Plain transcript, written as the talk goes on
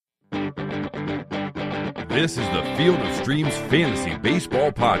This is the Field of Streams Fantasy Baseball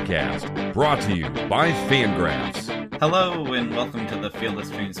Podcast, brought to you by Fangraphs. Hello and welcome to the Field of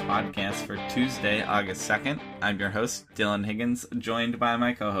Streams Podcast for Tuesday, August 2nd. I'm your host, Dylan Higgins, joined by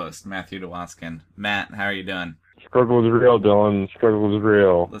my co-host, Matthew DeWaskin. Matt, how are you doing? Struggle is real, Dylan. Struggle is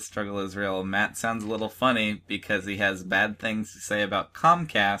real. The struggle is real. Matt sounds a little funny because he has bad things to say about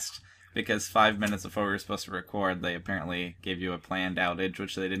Comcast because 5 minutes before we were supposed to record, they apparently gave you a planned outage,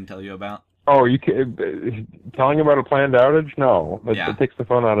 which they didn't tell you about. Oh, you telling about a planned outage? No, that takes the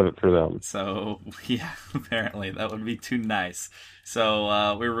fun out of it for them. So, yeah, apparently that would be too nice.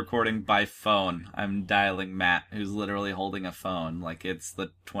 So, we're recording by phone. I'm dialing Matt, who's literally holding a phone like it's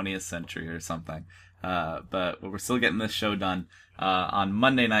the 20th century or something. But we're still getting this show done on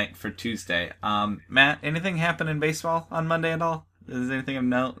Monday night for Tuesday. Matt, anything happen in baseball on Monday at all? Is there anything of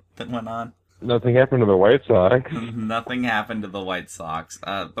note that went on? Nothing happened to the White Sox. Nothing happened to the White Sox.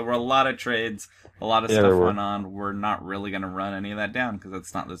 There were a lot of trades, a lot of stuff went on. We're not really going to run any of that down because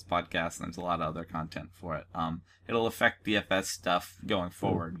it's not this podcast and there's a lot of other content for it. It'll affect DFS stuff going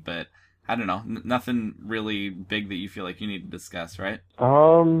forward, but I don't know. Nothing really big that you feel like you need to discuss, right?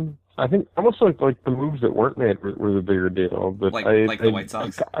 I think almost like the moves that weren't made were the bigger deal. But like the White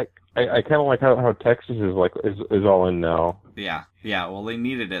Sox? I kind of like how Texas is all in now. Yeah. Well, they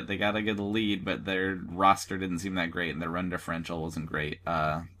needed it. They got a good lead, but their roster didn't seem that great, and their run differential wasn't great.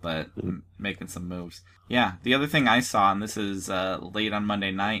 But making some moves. Yeah. The other thing I saw, and this is late on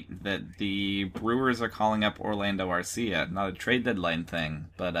Monday night, that the Brewers are calling up Orlando Arcia. Not a trade deadline thing,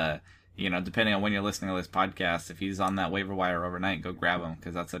 but depending on when you're listening to this podcast, if he's on that waiver wire overnight, go grab him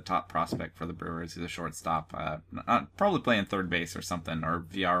because that's a top prospect for the Brewers. He's a shortstop, probably playing third base or something, or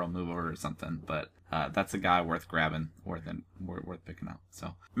VR will move over or something. But that's a guy worth grabbing, worth picking up.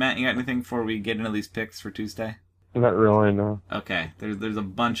 So, Matt, you got anything before we get into these picks for Tuesday? Not really, no. Okay, there's a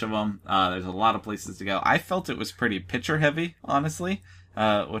bunch of them. There's a lot of places to go. I felt it was pretty pitcher heavy, honestly,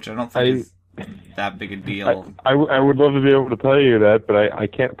 which I don't think is that big a deal. I would love to be able to tell you that, but I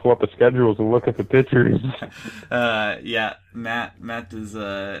can't pull up the schedules and look at the pitchers. Yeah, Matt is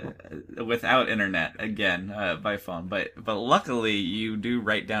without internet again by phone, but luckily you do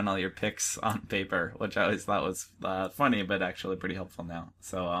write down all your picks on paper, which I always thought was funny, but actually pretty helpful now.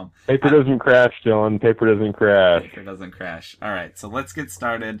 So paper doesn't crash, Dylan. Paper doesn't crash. Paper doesn't crash. All right, so let's get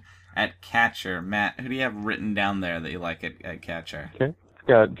started at catcher. Matt, who do you have written down there that you like at catcher? Okay.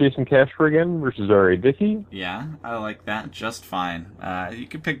 Got Jason Cashper again versus R.A. Dickey. Yeah, I like that just fine. You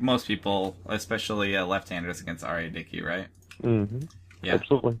could pick most people, especially left-handers, against R.A. Dickey, right? Mm-hmm. Yeah,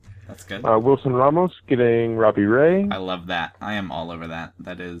 absolutely. That's good. Wilson Ramos getting Robbie Ray. I love that. I am all over that.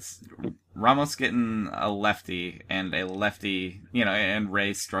 That is Ramos getting a lefty, and and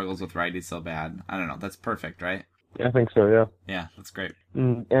Ray struggles with righties so bad. I don't know. That's perfect, right? Yeah, I think so, yeah. Yeah, that's great.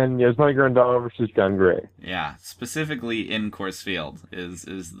 And Yasmani Grandal versus John Gray. Yeah, specifically in Coors Field is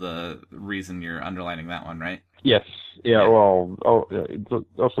the reason you're underlining that one, right? Yes. Yeah. Well, it's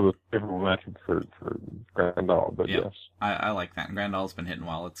also the favorable matchup for Grandal, but yes. I like that. Grandal's been hitting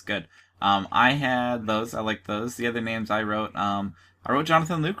well. It's good. I had those. I like those. The other names I wrote,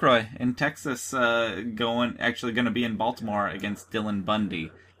 Jonathan Lucroy in Texas, going to be in Baltimore against Dylan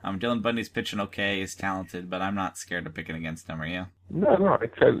Bundy. Dylan Bundy's pitching okay, he's talented, but I'm not scared of picking against him, are you? No, I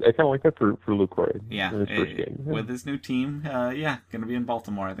kind of like that for Lucroy. Yeah, in his first game. With his new team, going to be in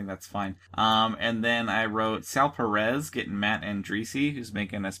Baltimore. I think that's fine. And then I wrote Sal Perez getting Matt Andriese, who's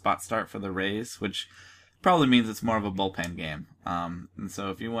making a spot start for the Rays, which probably means it's more of a bullpen game. And so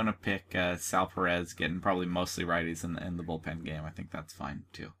if you want to pick Sal Perez getting probably mostly righties in the bullpen game, I think that's fine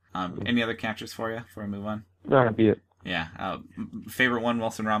too. Any other catchers for you before we move on? No, that'd be it. Yeah. Favorite one,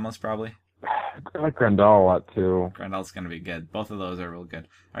 Wilson Ramos, probably? I like Grandal a lot, too. Grandal's going to be good. Both of those are real good.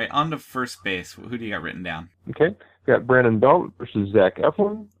 All right, on to first base. Who do you got written down? Okay. We got Brandon Belt versus Zach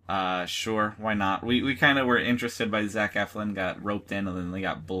Eflin. Sure. Why not? We kind of were interested by Zach Eflin, got roped in, and then they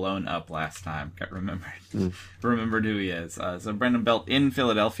got blown up last time. Remembered who he is. So Brandon Belt in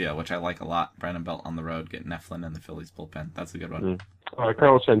Philadelphia, which I like a lot. Brandon Belt on the road, getting Eflin in the Phillies bullpen. That's a good one.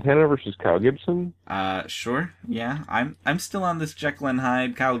 Carlos Santana versus Kyle Gibson. Sure. Yeah. I'm still on this Jekyll and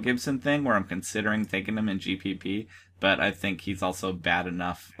Hyde Kyle Gibson thing where I'm considering taking him in GPP, but I think he's also bad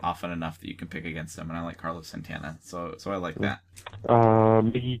enough, often enough that you can pick against him, and I like Carlos Santana, so I like that.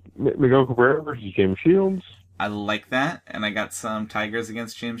 Miguel Cabrera versus James Shields. I like that, and I got some Tigers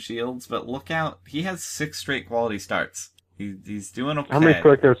against James Shields, but look out, he has 6 straight quality starts. He's doing okay. How many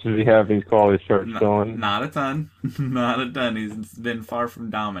strikeouts does he have in these quality starts, Dylan? Not a ton. Not a ton. He's been far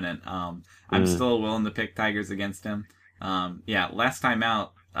from dominant. I'm still willing to pick Tigers against him. Last time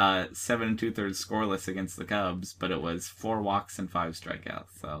out, 7 2/3 scoreless against the Cubs, but it was 4 walks and 5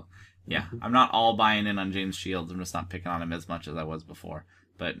 strikeouts. So, yeah, I'm not all buying in on James Shields. I'm just not picking on him as much as I was before.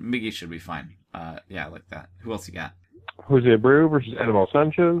 But Miggy should be fine. Yeah, I like that. Who else you got? Jose Abreu versus Anibal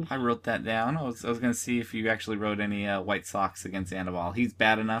Sanchez. I wrote that down. I was going to see if you actually wrote any White Sox against Anibal. He's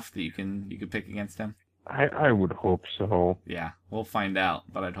bad enough that you can pick against him. I would hope so. Yeah, we'll find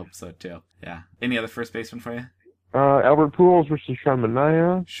out, but I'd hope so too. Yeah. Any other first baseman for you? Albert Pujols versus Sean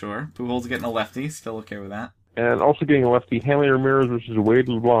Manaea. Sure. Pujols getting a lefty. Still okay with that. And also getting a lefty, Hanley Ramirez versus Wade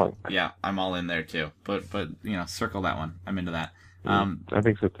LeBlanc. Yeah, I'm all in there too. But circle that one. I'm into that. I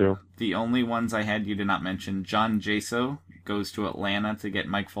think so too. The only ones I had you did not mention, John Jaso goes to Atlanta to get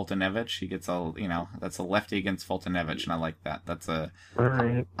Mike Fultonevich. He gets that's a lefty against Fultonevich, and I like that. That's a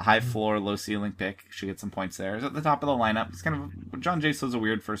high floor, low ceiling pick. Should get some points there. He's at the top of the lineup. It's John Jaso's a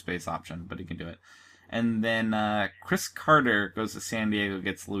weird first base option, but he can do it. And then Chris Carter goes to San Diego,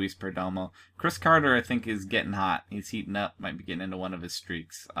 gets Luis Perdomo. Chris Carter, I think, is getting hot. He's heating up, might be getting into one of his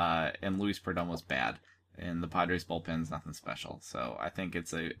streaks. And Luis Perdomo's bad. And the Padres bullpen's nothing special. So I think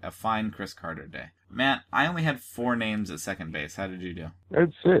it's a fine Chris Carter day. Matt, I only had 4 names at second base. How did you do? I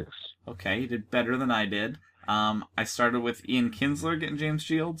had 6. Okay, you did better than I did. I started with Ian Kinsler getting James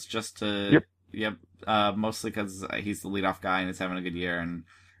Shields just to... Yep. Mostly because he's the leadoff guy and he's having a good year.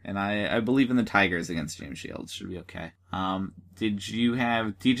 And I believe in the Tigers against James Shields. Should be okay. Did you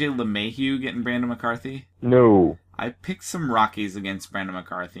have DJ LeMahieu getting Brandon McCarthy? No. I picked some Rockies against Brandon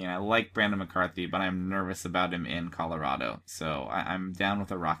McCarthy, and I like Brandon McCarthy, but I'm nervous about him in Colorado. So I'm down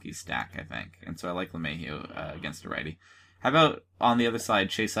with a Rocky stack, I think. And so I like LeMahieu against a righty. How about, on the other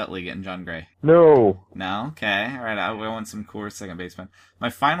side, Chase Utley getting John Gray? No. No? Okay. All right. I want some core second baseman. My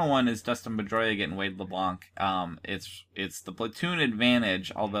final one is Dustin Pedroia getting Wade LeBlanc. It's the platoon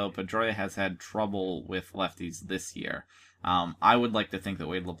advantage, although Pedroia has had trouble with lefties this year. I would like to think that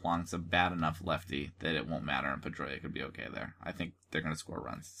Wade LeBlanc's a bad enough lefty that it won't matter, and Pedroia could be okay there. I think they're going to score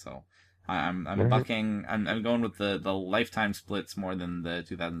runs. So I'm bucking. I'm going with the lifetime splits more than the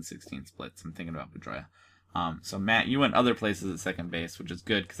 2016 splits. I'm thinking about Pedroia. So Matt, you went other places at second base, which is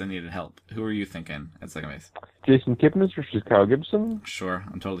good because I needed help. Who are you thinking at second base? Jason Kipnis versus Kyle Gibson. Sure,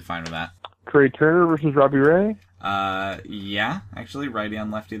 I'm totally fine with that. Trey Turner versus Robbie Ray. Yeah, actually, righty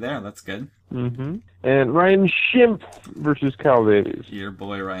on lefty there. That's good. Mm-hmm. And Ryan Schimpf versus Kyle Davies. Your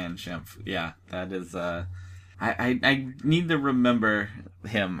boy Ryan Schimpf. Yeah, that is. I need to remember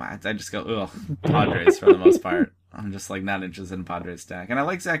him. I just go, ugh, Padres for the most part. I'm just not interested in Padres stack. And I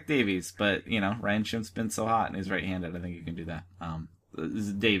like Zach Davies, but Ryan Schimpf's been so hot and he's right-handed. I think you can do that.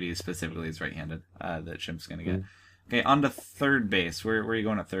 Davies specifically is right-handed. That Schimpf's gonna get. Okay, on to third base. Where are you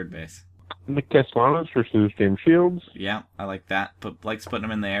going at third base? Nick Castellanos versus James Shields. Yeah, I like that. Likes putting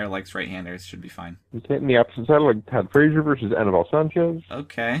him in the air. Likes right-handers. Should be fine. Okay, in the opposite side, like Todd Frazier versus Anibal Sanchez.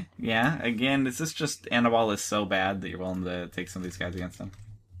 Okay, yeah. Again, is this just Anibal is so bad that you're willing to take some of these guys against him?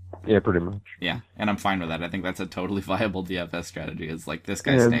 Yeah, pretty much. Yeah, and I'm fine with that. I think that's a totally viable DFS strategy. Is this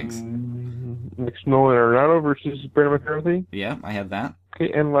guy stinks. Next, Nolan Arenado versus Brandon McCarthy. Yeah, I had that.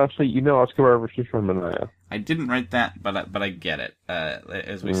 Okay, and lastly, Escobar versus Sean Manaea. I didn't write that, but I get it.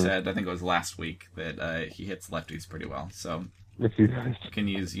 As we said, I think it was last week that he hits lefties pretty well. So if you guys can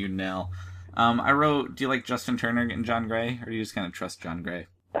use Unell. I wrote, do you like Justin Turner getting John Gray, or do you just kind of trust John Gray?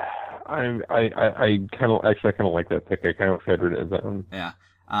 I kind of like that pick. I kind of favored it down. Yeah.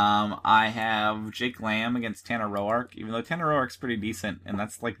 I have Jake Lamb against Tanner Roark, even though Tanner Roark's pretty decent, and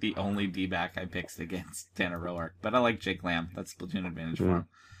that's the only D-back I picked against Tanner Roark. But I like Jake Lamb. That's platoon advantage for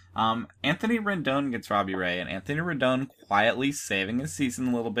him. Anthony Rendon against Robbie Ray, and Anthony Rendon quietly saving his season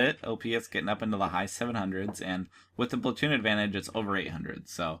a little bit. OPS getting up into the high 700s, and with the platoon advantage, it's over 800.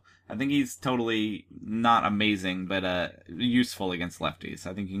 So I think he's totally not amazing, but useful against lefties.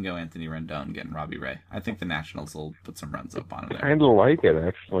 I think you can go Anthony Rendon getting Robbie Ray. I think the Nationals will put some runs up on him there. I kind of like it,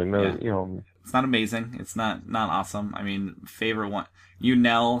 actually. No, It's not amazing. It's not awesome. I mean, favorite one.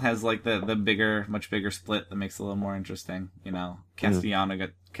 Unell has the bigger, much bigger split that makes it a little more interesting.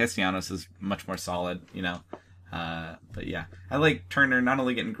 Castellanos is much more solid. But yeah, I like Turner not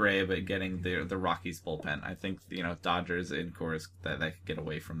only getting Gray but getting the Rockies bullpen. I think Dodgers in course that could get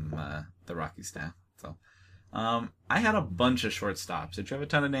away from the Rockies staff. So I had a bunch of shortstops. Did you have a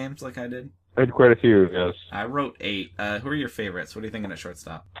ton of names like I did? I had quite a few, yes. I wrote 8. Who are your favorites? What are you thinking at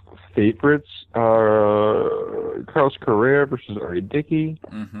shortstop? Favorites are Carlos Correa versus Artie Dickey.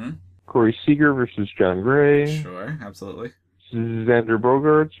 Mm-hmm. Corey Seager versus John Gray. Sure, absolutely. Xander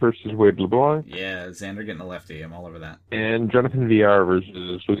Bogaerts versus Wade LeBlanc. Yeah, Xander getting a lefty. I'm all over that. And Jonathan Villar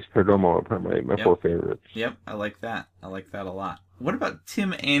versus Luis Perdomo are probably my 4 favorites. Yep, I like that. I like that a lot. What about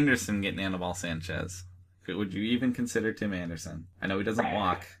Tim Anderson getting Anibal Sanchez? Would you even consider Tim Anderson? I know he doesn't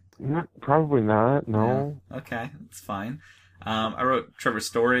walk. Probably not. No. Yeah. Okay, that's fine. I wrote Trevor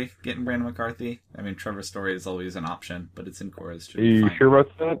Story getting Brandon McCarthy. I mean, Trevor Story is always an option, but it's in Coors. Are you sure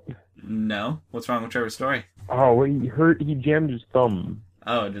about that? No. What's wrong with Trevor Story? Oh, well, he jammed his thumb.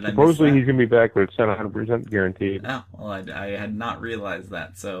 Oh, did I Supposedly miss that? he's going to be back, but it's not 100% guaranteed. Oh, well, I had not realized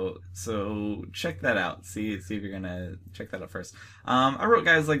that. So check that out. See if you're going to check that out first. I wrote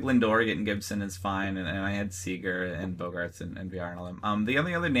guys like Lindor getting Gibson is fine, and I had Seager and Bogarts and VR and all them. The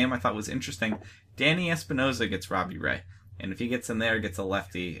only other name I thought was interesting, Danny Espinosa gets Robbie Ray. And if he gets in there, gets a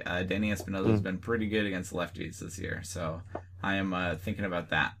lefty. Danny Espinosa has been pretty good against lefties this year. So I am thinking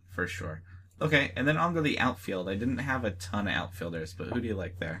about that for sure. Okay, and then on to the outfield. I didn't have a ton of outfielders, but who do you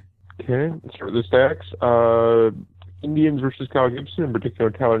like there? Okay, let's start with the stacks. Indians versus Kyle Gibson, in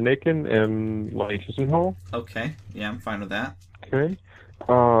particular Tyler Naquin and Lonnie Chisenhall. Okay, yeah, I'm fine with that. Okay.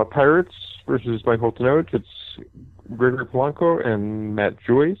 Pirates versus Mike Holtonovich. It's Gregory Polanco and Matt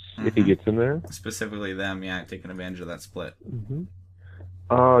Joyce, if he gets in there. Specifically them, yeah, taking advantage of that split.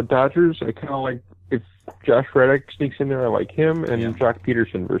 Dodgers, I kind of like, if Josh Reddick sneaks in there, I like him, and Yep. Jock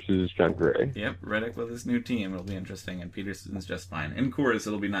Peterson versus John Gray. Yep, Reddick with his new team, it'll be interesting, and Peterson's just fine. In Coors,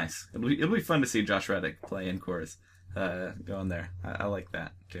 it'll be nice. It'll be fun to see Josh Reddick play in Coors, going there. I like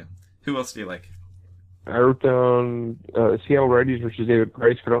that, too. Who else do you like? I wrote down Seattle righties versus David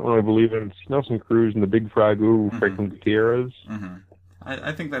Price, but I don't really believe in it. It's Nelson Cruz and the Big Fragu, Franklin Gutierrez.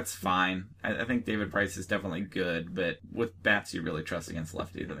 I think that's fine. I think David Price is definitely good, but with bats you really trust against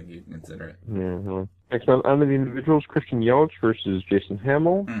lefties, I think you can consider it. Next on the individuals, Christian Yelich versus Jason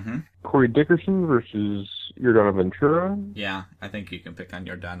Hamill. Corey Dickerson versus Yordano Ventura. Yeah, I think you can pick on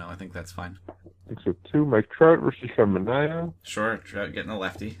Giordano. I think that's fine. Next up, 2, Mike Trout versus Sean Manaea. Sure, Trout getting a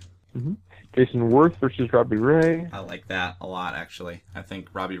lefty. Jason Worth versus Robbie Ray. I like that a lot, actually. I think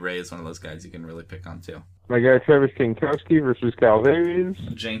Robbie Ray is one of those guys you can really pick on, too. My guy Travis Jankowski versus Kyle Davies.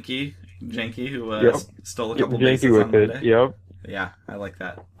 Janky, who stole a couple Janky bases with on it. Monday. Yep. Yeah, I like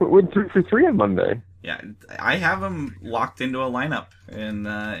that. Went 3 for 3 on Monday. Yeah, I have him locked into a lineup in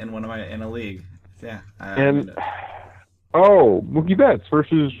a league. Yeah. Mookie Betts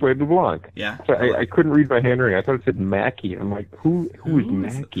versus Wade LeBlanc. Yeah. So I couldn't read my handwriting. I thought it said Mackey. I'm like, who is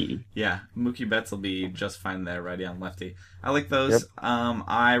Mackey? Yeah, Mookie Betts will be just fine there, righty on lefty. I like those. Yep.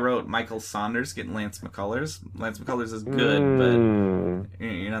 I wrote Michael Saunders getting Lance McCullers. Lance McCullers is good, but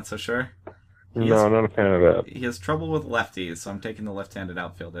you're not so sure? No, not a fan of that. He has trouble with lefties, so I'm taking the left-handed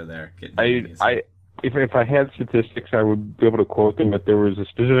outfielder there. If I had statistics, I would be able to quote them, but there was a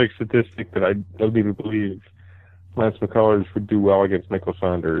specific statistic that I don't even believe Lance McCullers would do well against Michael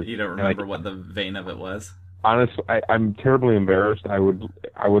Saunders. You don't remember what the vein of it was? Honestly, I'm terribly embarrassed. I would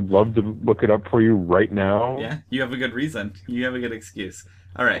love to look it up for you right now. Yeah, you have a good reason. You have a good excuse.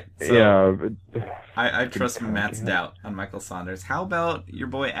 All right. So Yeah. I trust Matt's doubt on Michael Saunders. How about your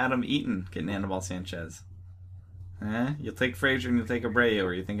boy Adam Eaton getting Anibal Sanchez? You'll take Frazier and you'll take Abreu.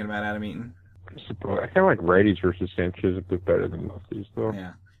 Are you thinking about Adam Eaton? I kind of like righties versus Sanchez a bit better than lefties, though.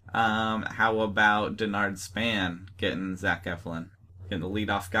 Yeah. How about Denard Span getting Zach Eflin? Getting the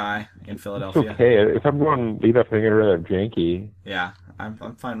leadoff guy in It's Philadelphia. okay. If I'm going leadoff, I think I'd rather have Janky. Yeah,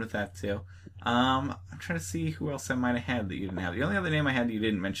 I'm fine with that too. I'm trying to see who else I might have had that you didn't have. The only other name I had that you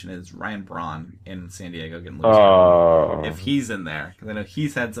didn't mention is Ryan Braun in San Diego getting loose. If he's in there, because I know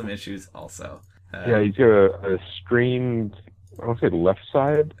he's had some issues also. Yeah, he's got a strained, I want to say left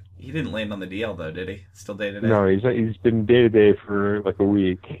side. He didn't land on the DL though, did he? Still day to day? No, he's been day to day for like a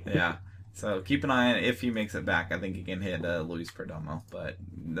week. Yeah. So keep an eye on it. If he makes it back, I think he can hit Luis Perdomo, but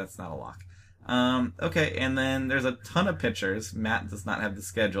that's not a lock. Okay, and then there's a ton of pitchers. Matt does not have the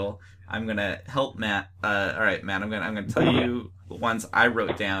schedule. I'm gonna help Matt. All right, Matt. I'm gonna tell you the ones I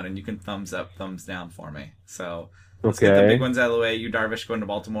wrote down, and you can thumbs up, thumbs down for me. So let's get the big ones out of the way. You Darvish going to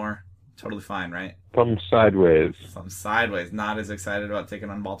Baltimore, totally fine, right? Thumb sideways. Thumb sideways. Not as excited about taking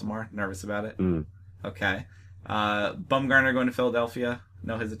on Baltimore. Nervous about it. Okay. Bumgarner going to Philadelphia.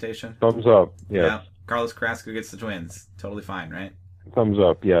 No hesitation. Thumbs up. Yes. Yeah. Carlos Carrasco gets the Twins. Totally fine, right? Thumbs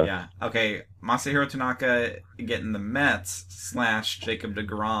up. Yes. Yeah. Okay. Masahiro Tanaka getting the Mets / Jacob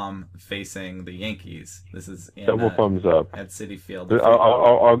deGrom facing the Yankees. This is in, double thumbs up at Citi Field.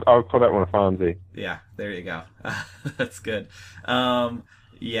 I'll call that one a Fonzie. Yeah. There you go. That's good. The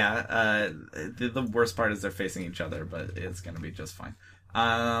worst part is they're facing each other, but it's going to be just fine.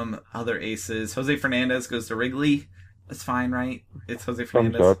 Other aces. Jose Fernandez goes to Wrigley. That's fine, right? It's Jose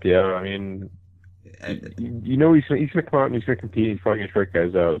Fernandez. Thumbs up, yeah. I mean, you know he's going to come out and he's going to compete. He's probably going to strike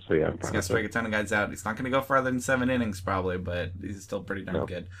guys out, so yeah. He's going to strike a ton of guys out. He's not going to go farther than 7 innings probably, but he's still pretty darn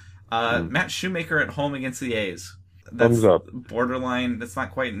good. Matt Shoemaker at home against the A's. That's Thumbs up. borderline. That's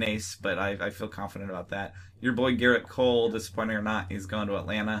not quite an ace, but I feel confident about that. Your boy Garrett Cole, disappointing or not, he's going to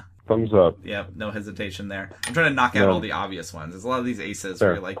Atlanta. Thumbs up. Yep, no hesitation there. I'm trying to knock out all the obvious ones. There's a lot of these aces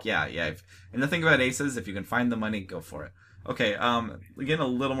where you're like, yeah. And the thing about aces, if you can find the money, go for it. Okay, getting a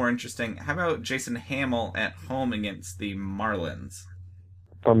little more interesting. How about Jason Hamill at home against the Marlins?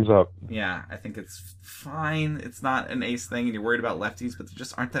 Thumbs up. Yeah, I think it's fine. It's not an ace thing, and you're worried about lefties, but there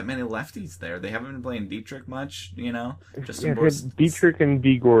just aren't that many lefties there. They haven't been playing Dietrich much, Just some Dietrich and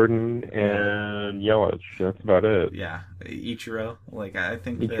D. Gordon and Yelich. That's about it. Yeah, Ichiro. I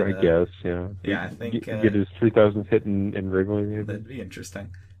think Ichiro, I guess. Yeah. Yeah, I think get his 3,000th hit in Wrigley. Maybe. That'd be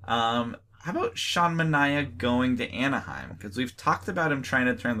interesting. How about Sean Manaea going to Anaheim? Because we've talked about him trying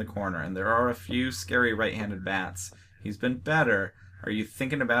to turn the corner, and there are a few scary right-handed bats. He's been better. Are you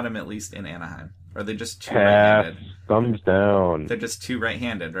thinking about him at least in Anaheim? Or are they just too right-handed? Thumbs down. They're just too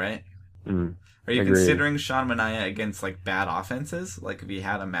right-handed, right? Are you considering Sean Manaea against bad offenses? If he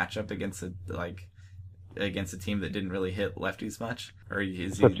had a matchup against a team that didn't really hit lefties much, or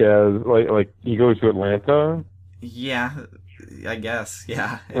is he... Such as he goes to Atlanta? Yeah, I guess.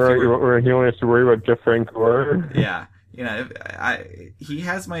 Yeah. Or he only has to worry about Jeff Francoeur? Yeah. He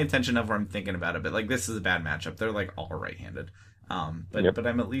has my attention of where I'm thinking about it, but this is a bad matchup. They're all right-handed. But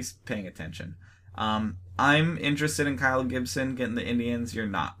I'm at least paying attention. I'm interested in Kyle Gibson getting the Indians. You're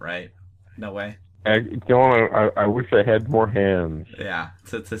not, right? No way. Dylan, I wish I had more hands. Yeah,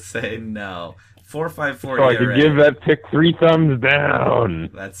 to say no. 4.54 so I could give that pick 3 thumbs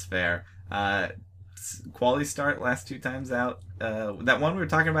down. That's fair. Quality start last 2 times out. That one we were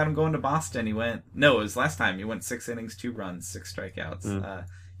talking about him going to Boston. It was last time. He went 6 innings, 2 runs, 6 strikeouts.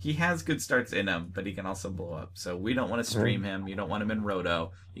 He has good starts in him, but he can also blow up. So we don't want to stream him. You don't want him in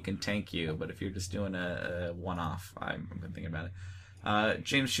Roto. He can tank you. But if you're just doing a one-off, I've been thinking about it.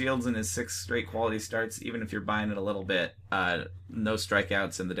 James Shields in his 6 straight quality starts, even if you're buying it a little bit, no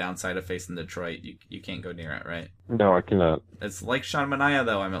strikeouts, and the downside of facing Detroit, you can't go near it, right? No, I cannot. It's like Sean Manaea,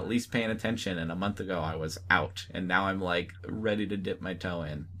 though. I'm at least paying attention, and a month ago I was out, and now I'm ready to dip my toe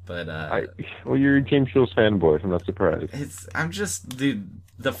in. But you're a James Shields fanboy, so I'm not surprised. I'm just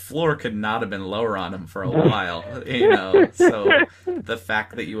the floor could not have been lower on him for a while, So the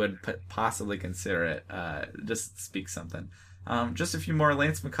fact that you would possibly consider it just speaks something. Just a few more.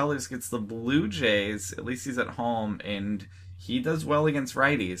 Lance McCullers gets the Blue Jays. At least he's at home, and he does well against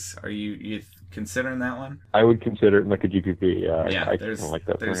righties. Are you considering that one? I would consider it like a GPP. Yeah, I don't like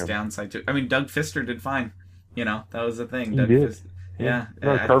that. There's downside to it. I mean, Doug Fister did fine. That was the thing. He did. Yeah.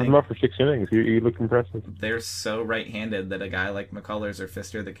 Carved him up for 6 innings. He looked impressive. They're so right-handed that a guy like McCullers or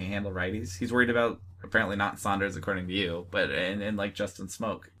Fister that can handle righties, he's worried about, apparently not Saunders according to you, but and Justin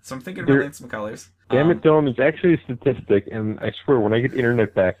Smoke. So I'm thinking about Lance McCullers. Damn it, Dylan, it's actually a statistic, and I swear, when I get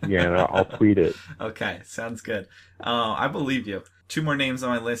internet back again, I'll tweet it. Okay, sounds good. I believe you. 2 more names on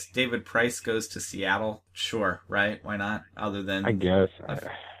my list. David Price goes to Seattle. Sure, right? Why not? Other than... I guess.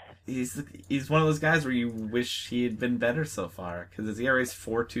 He's one of those guys where you wish he had been better so far, because his ERA is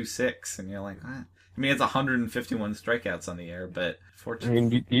 4.26, and you're like, what? I mean, it's 151 strikeouts on the year, but 4.26. I mean,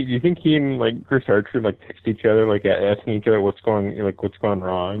 do you think he and Chris Archer text each other, asking each other what's gone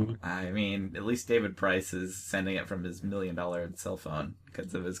wrong? I mean, at least David Price is sending it from his $1 million cell phone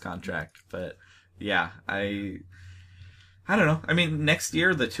because of his contract. But yeah, I don't know. I mean, next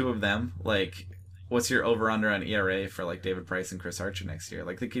year the 2 of them, what's your over-under on ERA for David Price and Chris Archer next year?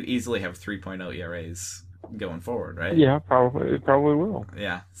 They could easily have 3.0 ERAs going forward, right? Yeah, probably. It probably will.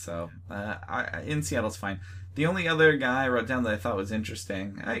 Yeah, so in Seattle's fine. The only other guy I wrote down that I thought was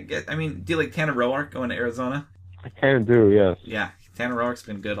interesting, I mean, do you like Tanner Roark going to Arizona? I kind of do, yes. Yeah, Tanner Roark's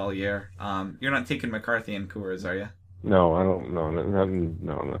been good all year. You're not taking McCarthy and Coors, are you? No, I don't. No, I'm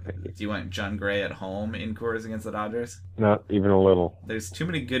not thinking. Do you want John Gray at home in Coors against the Dodgers? Not even a little. There's too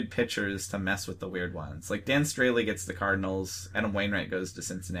many good pitchers to mess with the weird ones. Dan Straley gets the Cardinals. Adam Wainwright goes to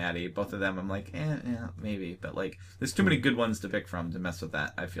Cincinnati. Both of them, I'm yeah, maybe. But there's too many good ones to pick from to mess with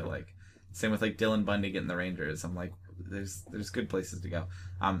that. I feel like. Same with Dylan Bundy getting the Rangers. I'm there's good places to go.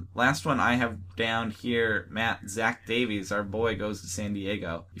 Last one I have down here, Matt, Zach Davies, our boy, goes to San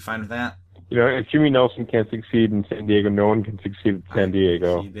Diego. You fine with that? If Jimmy Nelson can't succeed in San Diego, no one can succeed in San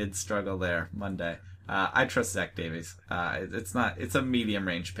Diego. He did struggle there Monday. I trust Zach Davies. It's a medium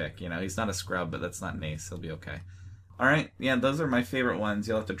range pick. He's not a scrub, but that's not an ace. He'll be okay. All right, yeah, those are my favorite ones.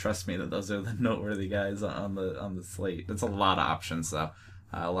 You'll have to trust me that those are the noteworthy guys on the slate. That's a lot of options though.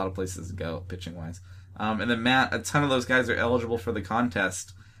 A lot of places to go pitching wise. And then Matt, a ton of those guys are eligible for the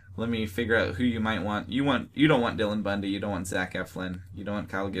contest. Let me figure out who you might want. You don't want Dylan Bundy. You don't want Zach Eflin. You don't want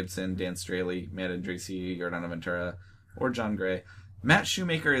Kyle Gibson, Dan Straley, Matt Andriese, Yordan Ventura, or John Gray. Matt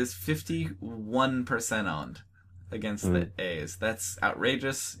Shoemaker is 51% owned. against the A's. That's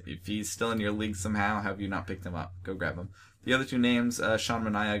outrageous. If he's still in your league somehow, how have you not picked him up? Go grab him. The other two names, Sean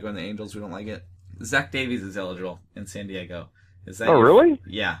Manaea going to the Angels. We don't like it. Zach Davies is eligible in San Diego. Is that really?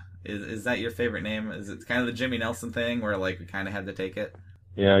 Yeah. Is that your favorite name? Is it kind of the Jimmy Nelson thing where like we kind of had to take it?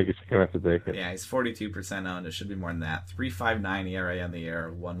 Yeah, I guess you're going to have to take it. Yeah, he's 42% owned. It should be more than that. 3.59 ERA on the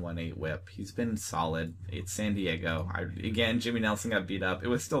year, 1.18 WHIP. He's been solid. It's San Diego. Again, Jimmy Nelson got beat up. It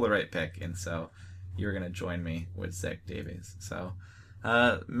was still the right pick, and so you were going to join me with Zach Davies. So,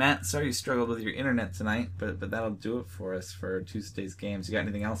 Matt, sorry you struggled with your internet tonight, but that'll do it for us for Tuesday's games. You got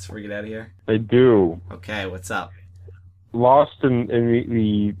anything else before we get out of here? I do. Okay, what's up? Lost in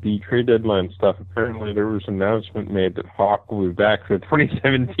the trade deadline stuff. Apparently, there was an announcement made that Hawk will be back for the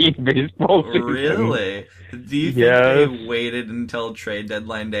 2017 baseball season. Really? Do you think they waited until trade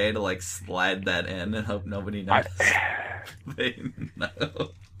deadline day to like slide that in and hope nobody knows? They know.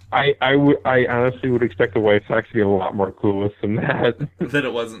 I honestly would expect the White Sox to be a lot more clueless than that. That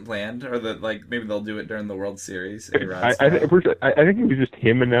it wasn't planned, or that like maybe they'll do it during the World Series. I think it was just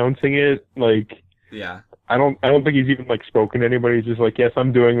him announcing it. Like, yeah. I don't think he's even like spoken to anybody. He's just like, yes,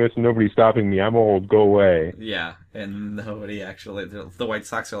 I'm doing this, and nobody's stopping me. I'm old. Go away. Yeah, and nobody actually. The White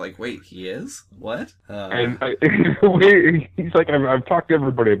Sox are like, wait, he is? What? And he's like, I've talked to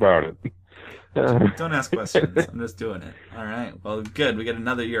everybody about it. Don't ask questions. I'm just doing it. All right. Well, good. We get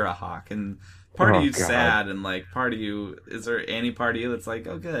another year of Hawk, and part of you's sad, and like part of you. Is there any part of you that's like,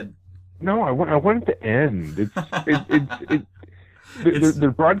 oh, good? No, I want it to end.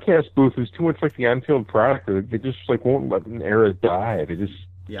 The broadcast booth is too much like the on-field product. They just like won't let an era die. They just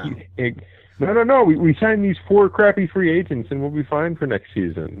no. We signed these 4 crappy free agents, and we'll be fine for next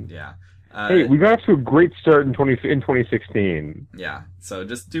season. Yeah. Hey, we got off to a great start in 2016. Yeah. So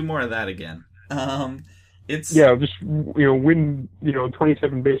just do more of that again. Just win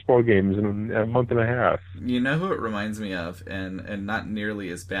 27 baseball games in a month and a half. You know who it reminds me of, and not nearly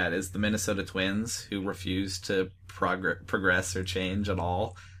as bad, is the Minnesota Twins, who refuse to progress or change at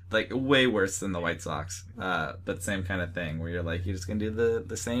all. Like way worse than the White Sox, but same kind of thing where you're like, you're just gonna do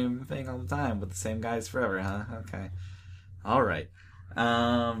the same thing all the time with the same guys forever, huh? Okay, all right.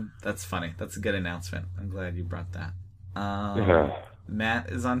 That's funny. That's a good announcement. I'm glad you brought that. Matt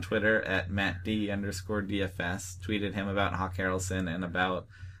is on Twitter at MattD_DFS. Tweeted him about Hawk Harrelson and about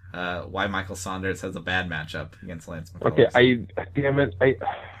why Michael Saunders has a bad matchup against Lance McCullers. Okay,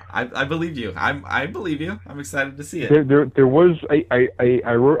 I believe you. I believe you. I'm excited to see it. There was I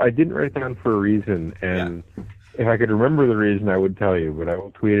didn't write it down for a reason, and if I could remember the reason, I would tell you, but I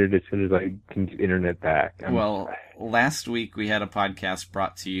will tweet it as soon as I can internet back. Well, last week we had a podcast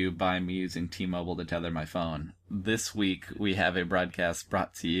brought to you by me using T-Mobile to tether my phone. This week we have a broadcast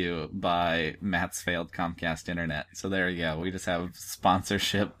brought to you by Matt's failed Comcast internet. So there you go. We just have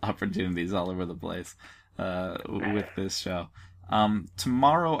sponsorship opportunities all over the place with this show.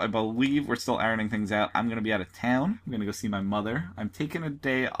 Tomorrow, I believe we're still ironing things out. I'm going to be out of town. I'm going to go see my mother. I'm taking a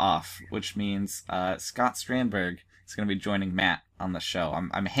day off, which means Scott Strandberg is going to be joining Matt on the show.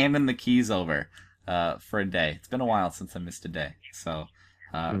 I'm handing the keys over for a day. It's been a while since I missed a day. So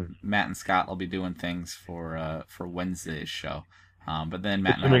Matt and Scott will be doing things for Wednesday's show. But then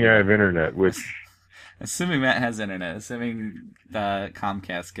Matt assuming I have internet, assuming Matt has internet, assuming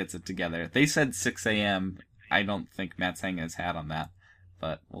Comcast gets it together. They said 6 a.m., I don't think Matt's hanging his hat on that,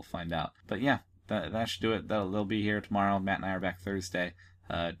 but we'll find out. But yeah, that should do it. They'll be here tomorrow. Matt and I are back Thursday.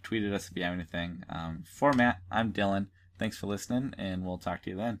 Tweet at us if you have anything. For Matt, I'm Dylan. Thanks for listening, and we'll talk to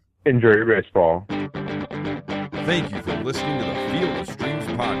you then. Enjoy your baseball. Thank you for listening to the Field of Streams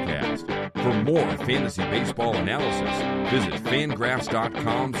podcast. For more fantasy baseball analysis, visit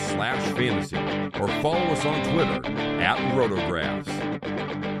fangraphs.com/fantasy or follow us on Twitter @Rotographs.